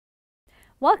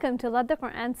Welcome to Let the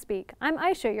Quran Speak. I'm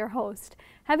Aisha, your host.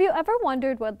 Have you ever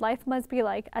wondered what life must be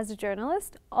like as a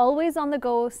journalist? Always on the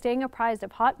go, staying apprised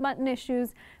of hot button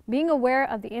issues, being aware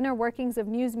of the inner workings of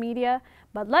news media.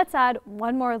 But let's add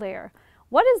one more layer.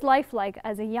 What is life like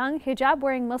as a young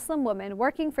hijab-wearing Muslim woman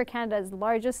working for Canada's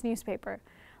largest newspaper?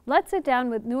 Let's sit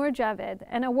down with Noor Javed,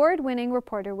 an award-winning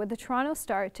reporter with the Toronto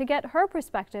Star, to get her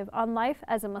perspective on life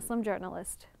as a Muslim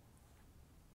journalist.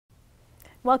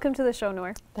 Welcome to the show,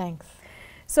 Noor. Thanks.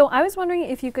 So I was wondering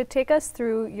if you could take us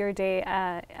through your day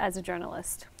as a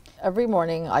journalist. Every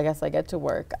morning, I guess I get to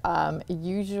work.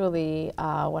 Usually,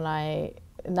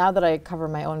 now that I cover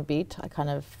my own beat, I kind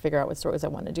of figure out what stories I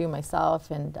want to do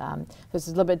myself, and this is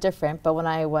a little bit different. But when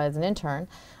I was an intern,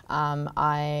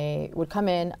 I would come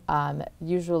in.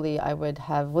 Usually, I would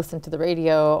have listened to the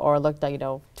radio or looked at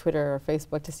Twitter or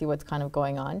Facebook to see what's kind of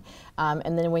going on.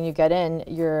 And then when you get in,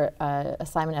 your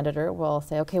assignment editor will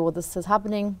say, "Okay, well, this is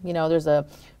happening. There's a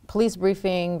police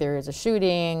briefing, there is a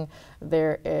shooting,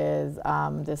 there is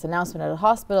this announcement at a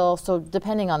hospital." So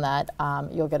depending on that,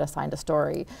 you'll get assigned a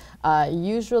story.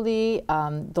 Usually,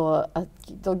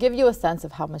 they'll give you a sense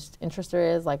of how much interest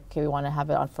there is. Like, okay, we want to have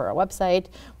it for our website,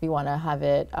 we want to have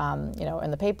it,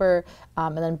 in the paper,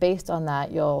 and then based on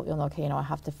that, you'll know, okay, I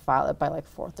have to file it by like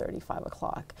 4:30, 5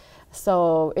 o'clock.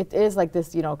 So it is like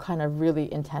this, kind of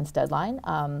really intense deadline.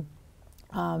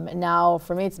 Now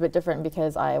for me it's a bit different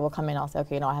because I will come in, I'll say,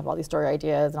 okay, I have all these story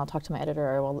ideas, and I'll talk to my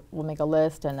editor, we'll make a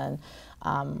list, and then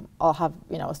I'll have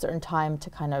a certain time to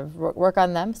kind of work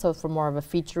on them, so for more of a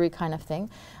featurey kind of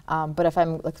thing. But if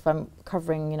I'm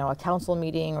covering a council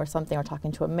meeting or something, or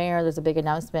talking to a mayor, there's a big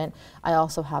announcement, I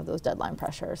also have those deadline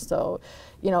pressures. So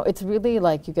it's really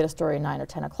like you get a story at 9 or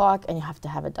 10 o'clock and you have to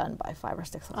have it done by 5 or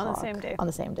 6 o'clock. On the same day? On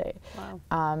the same day.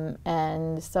 Wow.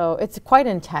 And so it's quite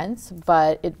intense,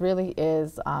 but it really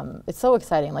is, it's so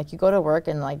exciting. Like, you go to work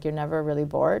and you're never really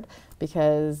bored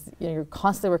because you're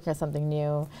constantly working on something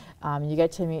new. You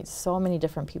get to meet so many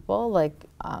different people.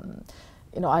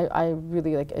 I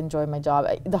really enjoy my job.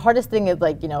 The hardest thing is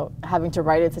having to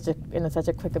write it in such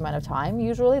a quick amount of time.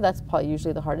 That's probably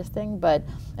usually the hardest thing. But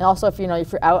and also if you're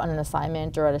out on an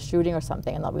assignment or at a shooting or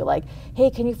something, and they'll be like, "Hey,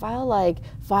 can you file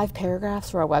 5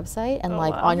 paragraphs for our website?" And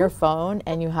wow. On your phone,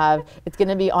 and it's going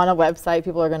to be on a website.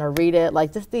 People are going to read it.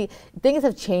 Just the things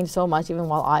have changed so much even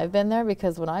while I've been there,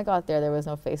 because when I got there was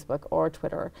no Facebook or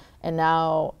Twitter, and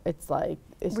now it's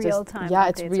real time. Yeah,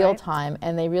 it's real time,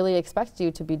 and they really expect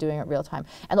you to be doing it real time.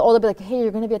 And they'll be like, "Hey,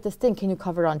 you're going to be at this thing. Can you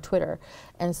cover it on Twitter?"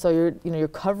 And so you're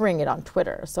covering it on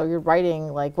Twitter. So you're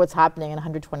writing what's happening in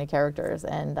 120 characters,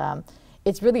 and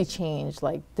it's really changed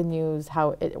the news,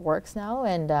 how it works now,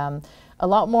 and a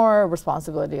lot more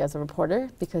responsibility as a reporter,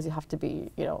 because you have to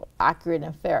be accurate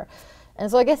and fair. And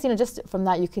so I guess, just from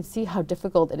that, you can see how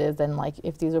difficult it is. And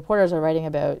if these reporters are writing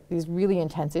about these really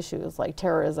intense issues like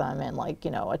terrorism and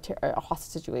a hostage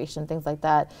situation, things like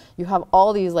that, you have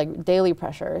all these daily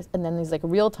pressures, and then these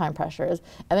real-time pressures,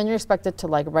 and then you're expected to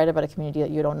write about a community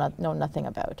that you don't know nothing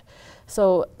about.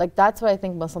 So that's why I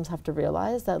think Muslims have to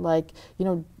realize that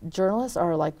journalists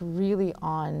are really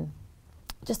on,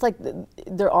 just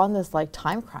they're on this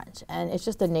time crunch, and it's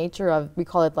just the nature of, we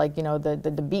call it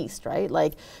the beast,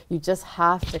 right? You just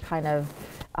have to kind of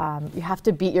you have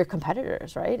to beat your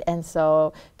competitors, right? And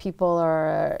so people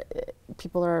are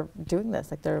doing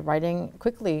this, they're writing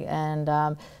quickly, and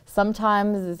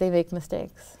sometimes they make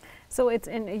mistakes. So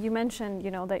you mentioned,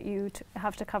 that you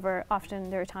have to cover, often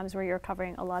there are times where you're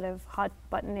covering a lot of hot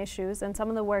button issues, and some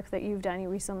of the work that you've done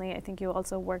recently, I think you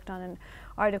also worked on an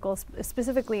article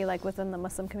specifically within the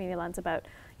Muslim community lens about,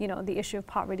 the issue of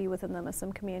poverty within the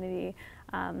Muslim community,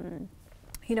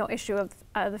 issue of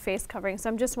the face covering. So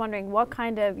I'm just wondering what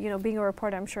kind of, being a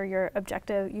reporter, I'm sure you're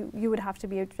objective, you would have to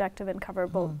be objective and cover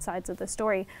both sides of the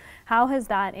story. How has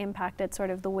that impacted sort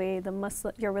of the way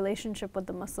your relationship with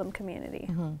the Muslim community?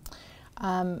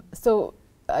 So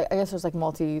I guess there's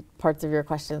multi parts of your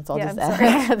question, so I'll just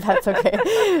add. That's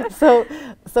okay.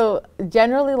 So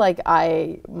generally,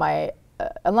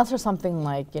 unless there's something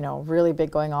really big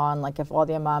going on, if all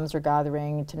the imams are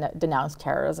gathering to denounce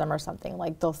terrorism or something,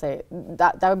 they'll say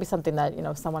that would be something that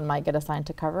someone might get assigned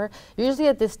to cover. Usually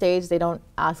at this stage they don't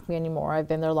ask me anymore. I've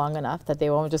been there long enough that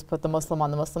they won't just put the Muslim on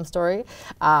the Muslim story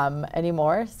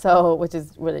anymore. So, which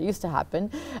is what it used to happen,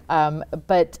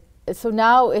 but. So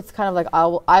now it's kind of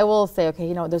I will say,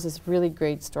 okay, there's this really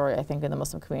great story, I think, in the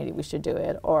Muslim community, we should do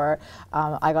it. Or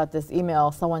I got this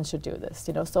email, someone should do this.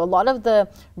 So a lot of the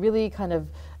really kind of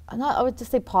not, I would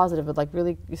just say positive, but like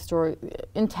really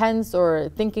intense or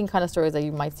thinking kind of stories that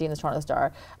you might see in the Toronto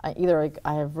Star. Either like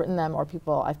I have written them or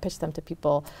I've pitched them to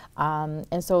people.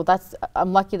 And so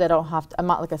I'm lucky that I don't have to, I'm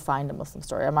not like assigned a Muslim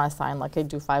story. I'm not assigned like I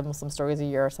do 5 Muslim stories a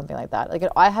year or something like that. Like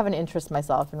I have an interest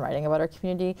myself in writing about our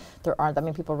community. There aren't that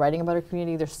many people writing about our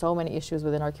community. There's so many issues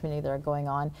within our community that are going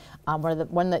on.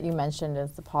 One that you mentioned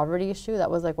is the poverty issue. That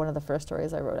was like one of the first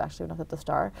stories I wrote actually when I was at the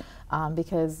Star,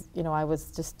 because I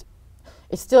was just,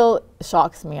 it still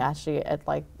shocks me actually at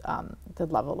like the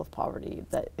level of poverty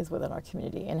that is within our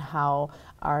community and how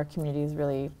our community is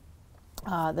really,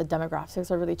 the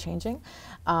demographics are really changing.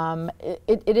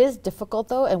 It is difficult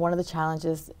though, and one of the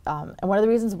challenges, and one of the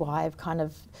reasons why I've kind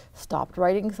of stopped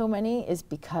writing so many is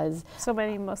because so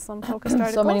many Muslim-focused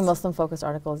articles? So many Muslim-focused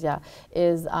articles, yeah,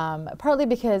 is partly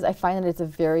because I find that it's a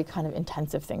very kind of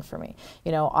intensive thing for me.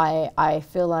 I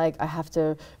feel like I have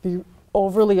to be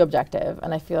overly objective,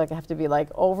 and I feel like I have to be like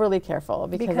overly careful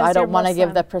because I don't want to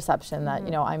give the perception that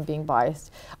I'm being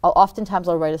biased. Oftentimes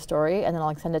I'll write a story and then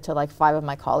I'll send it to like 5 of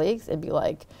my colleagues and be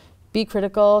like, be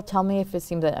critical, tell me if it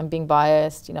seems that I'm being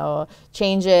biased,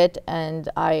 change it. And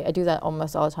I do that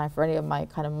almost all the time for any of my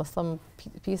kind of Muslim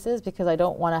pieces, because I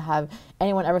don't want to have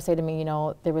anyone ever say to me,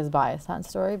 there was bias in that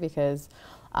story, because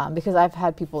I've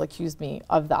had people accuse me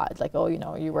of that, like, oh,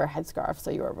 you wear a headscarf,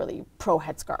 so you're really pro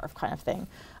headscarf kind of thing.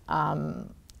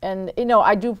 And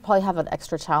I do probably have an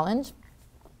extra challenge.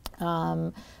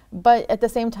 But at the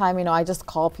same time, I just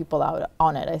call people out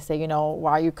on it. I say,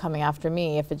 why are you coming after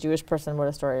me? If a Jewish person wrote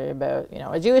a story about,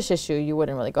 a Jewish issue, you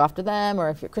wouldn't really go after them. Or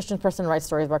if a Christian person writes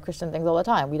stories about Christian things all the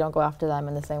time, we don't go after them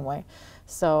in the same way.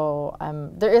 So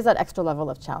there is that extra level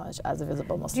of challenge as a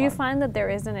visible Muslim. Do you find that there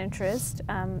is an interest,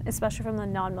 especially from the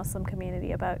non-Muslim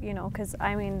community, about, because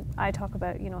I talk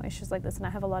about, issues like this, and I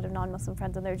have a lot of non-Muslim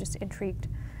friends, and they're just intrigued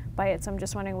by it. So I'm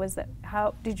just wondering,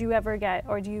 how did you ever get,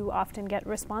 or do you often get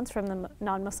response from the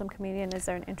non-Muslim community, and is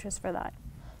there an interest for that?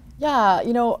 Yeah,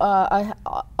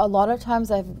 a lot of times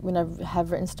when I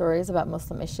have written stories about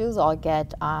Muslim issues, I'll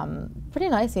get pretty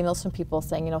nice emails from people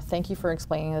saying, thank you for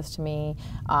explaining this to me.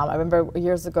 I remember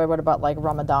years ago I wrote about like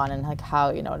Ramadan and like how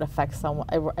it affects someone.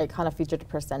 I kind of featured a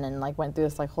person and like went through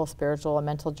this like whole spiritual and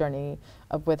mental journey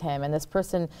with him. And this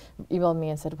person emailed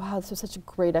me and said, "Wow, this was such a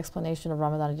great explanation of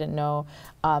Ramadan. I didn't know."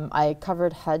 I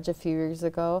covered Hajj a few years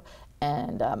ago.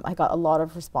 And I got a lot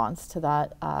of response to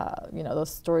that. Those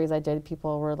stories I did,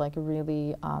 people were like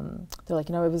really, they're like,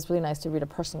 it was really nice to read a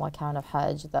personal account of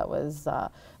Hajj that was,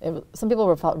 some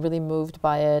people felt really moved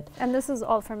by it. And this is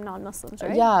all from non-Muslims,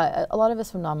 right? Yeah, a lot of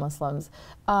it's from non-Muslims.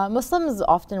 Muslims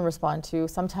often respond to,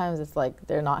 sometimes it's like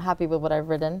they're not happy with what I've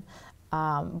written.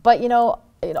 But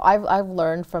I've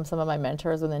learned from some of my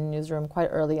mentors in the newsroom quite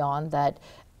early on that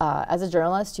as a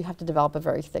journalist, you have to develop a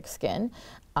very thick skin.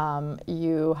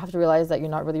 You have to realize that you're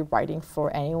not really writing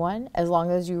for anyone. As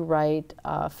long as you write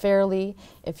fairly,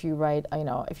 if you write,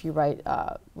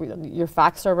 your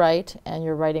facts are right, and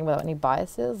you're writing without any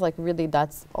biases, like really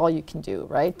that's all you can do,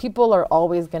 right? People are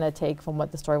always going to take from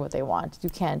the story what they want. You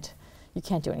can't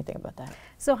do anything about that.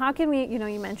 So how can we,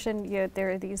 you mentioned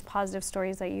there are these positive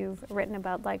stories that you've written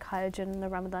about, like Hajj and the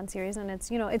Ramadan series, and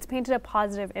it's, it's painted a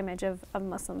positive image of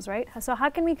Muslims, right? So how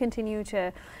can we continue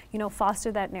to,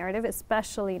 foster that narrative,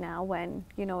 especially now when,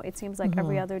 it seems like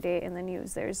every other day in the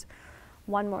news there's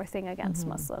one more thing against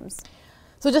Muslims?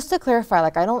 So just to clarify,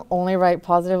 like I don't only write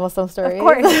positive Muslim stories. Of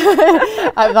course.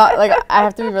 I'm not, like, I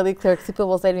have to be really clear, because people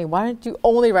will say to me, why aren't you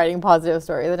only writing positive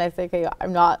stories? And I say, okay,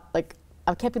 I'm not, like,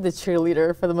 I can't be the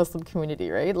cheerleader for the Muslim community,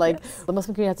 right? Like the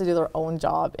Muslim community has to do their own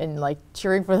job in like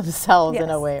cheering for themselves in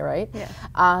a way, right?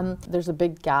 Yeah. There's a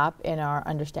big gap in our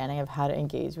understanding of how to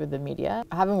engage with the media.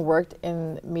 Having worked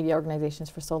in media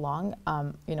organizations for so long,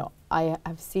 I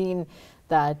have seen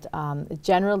that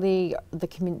generally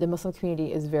the Muslim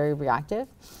community is very reactive.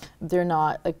 They're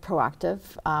not like proactive.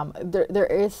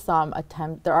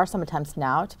 There are some attempts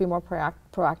now to be more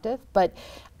proactive, but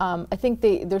I think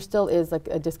there still is like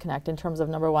a disconnect in terms of,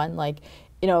 number one, like,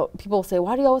 people say,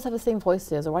 why do you always have the same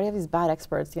voices, or why do you have these bad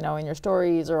experts, in your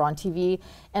stories or on TV?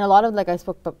 And a lot of, like I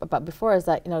spoke about before, is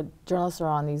that, journalists are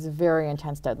on these very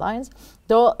intense deadlines.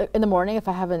 Though in the morning, if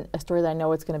I have a story that I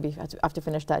know it's going to be, I have to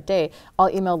finish that day, I'll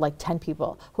email like 10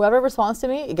 people. Whoever responds to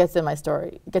me, it gets in my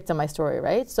story,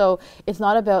 right? So it's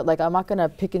not about like, I'm not going to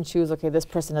pick and choose, okay, this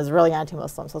person is really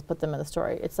anti-Muslim, so let's put them in the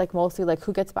story. It's like mostly like,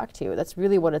 who gets back to you? That's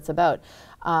really what it's about.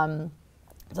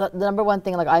 So the number one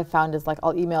thing like I've found is like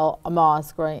I'll email a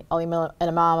mosque or I'll email an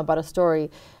imam about a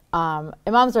story,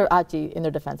 Imams are actually, in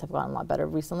their defense, have gotten a lot better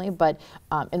recently, but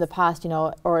in the past, you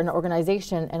know, or an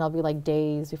organization, and it'll be like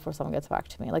days before someone gets back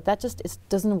to me. Like that just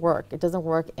doesn't work. It doesn't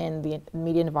work in the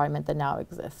media environment that now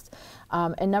exists.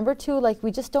 And number two, like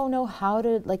we just don't know how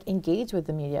to like engage with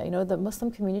the media. You know, the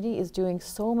Muslim community is doing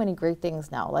so many great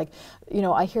things now. Like, you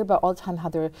know, I hear about all the time how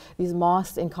these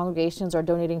mosques and congregations are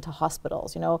donating to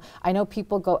hospitals. You know, I know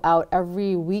people go out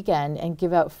every weekend and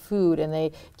give out food, and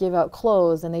they give out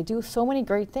clothes, and they do so many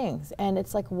great things. And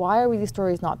it's like, why are these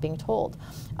stories not being told?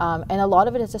 And a lot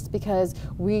of it is just because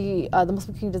the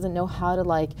Muslim community doesn't know how to,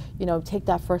 like, you know, take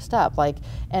that first step. Like,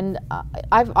 and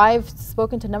I've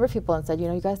spoken to a number of people and said, you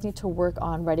know, you guys need to work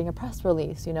on writing a press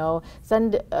release. You know,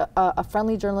 send a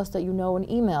friendly journalist that you know an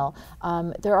email.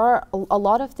 There are a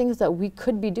lot of things that we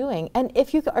could be doing, and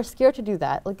if you are scared to do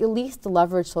that, like at least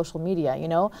leverage social media. You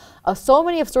know, so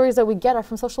many of stories that we get are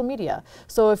from social media.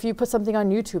 So if you put something on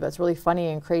YouTube that's really funny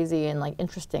and crazy and like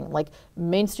interesting, like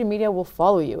mainstream media will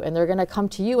follow you, and they're gonna come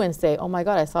to you and say, oh my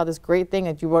God, I saw this great thing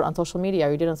that you wrote on social media,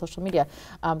 or you did on social media.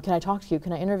 Can I talk to you?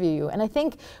 Can I interview you? And I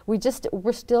think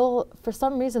we're still, for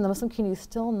some reason, the Muslim community is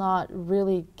still not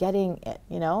really getting it,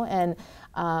 you know? And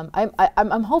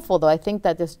I'm hopeful though. I think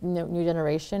that this new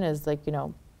generation is like, you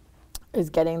know, is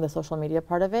getting the social media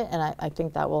part of it, and I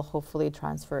think that will hopefully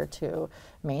transfer to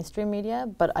mainstream media,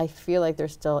 but I feel like there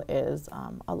still is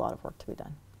a lot of work to be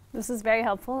done. This is very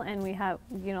helpful, and we have,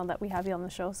 you know, that we have you on the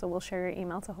show, so we'll share your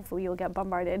email, so hopefully you'll get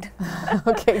bombarded.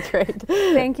 Okay, great.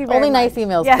 Thank you very Only much. nice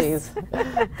emails, yes.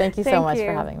 please. Thank you so much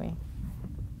for having me.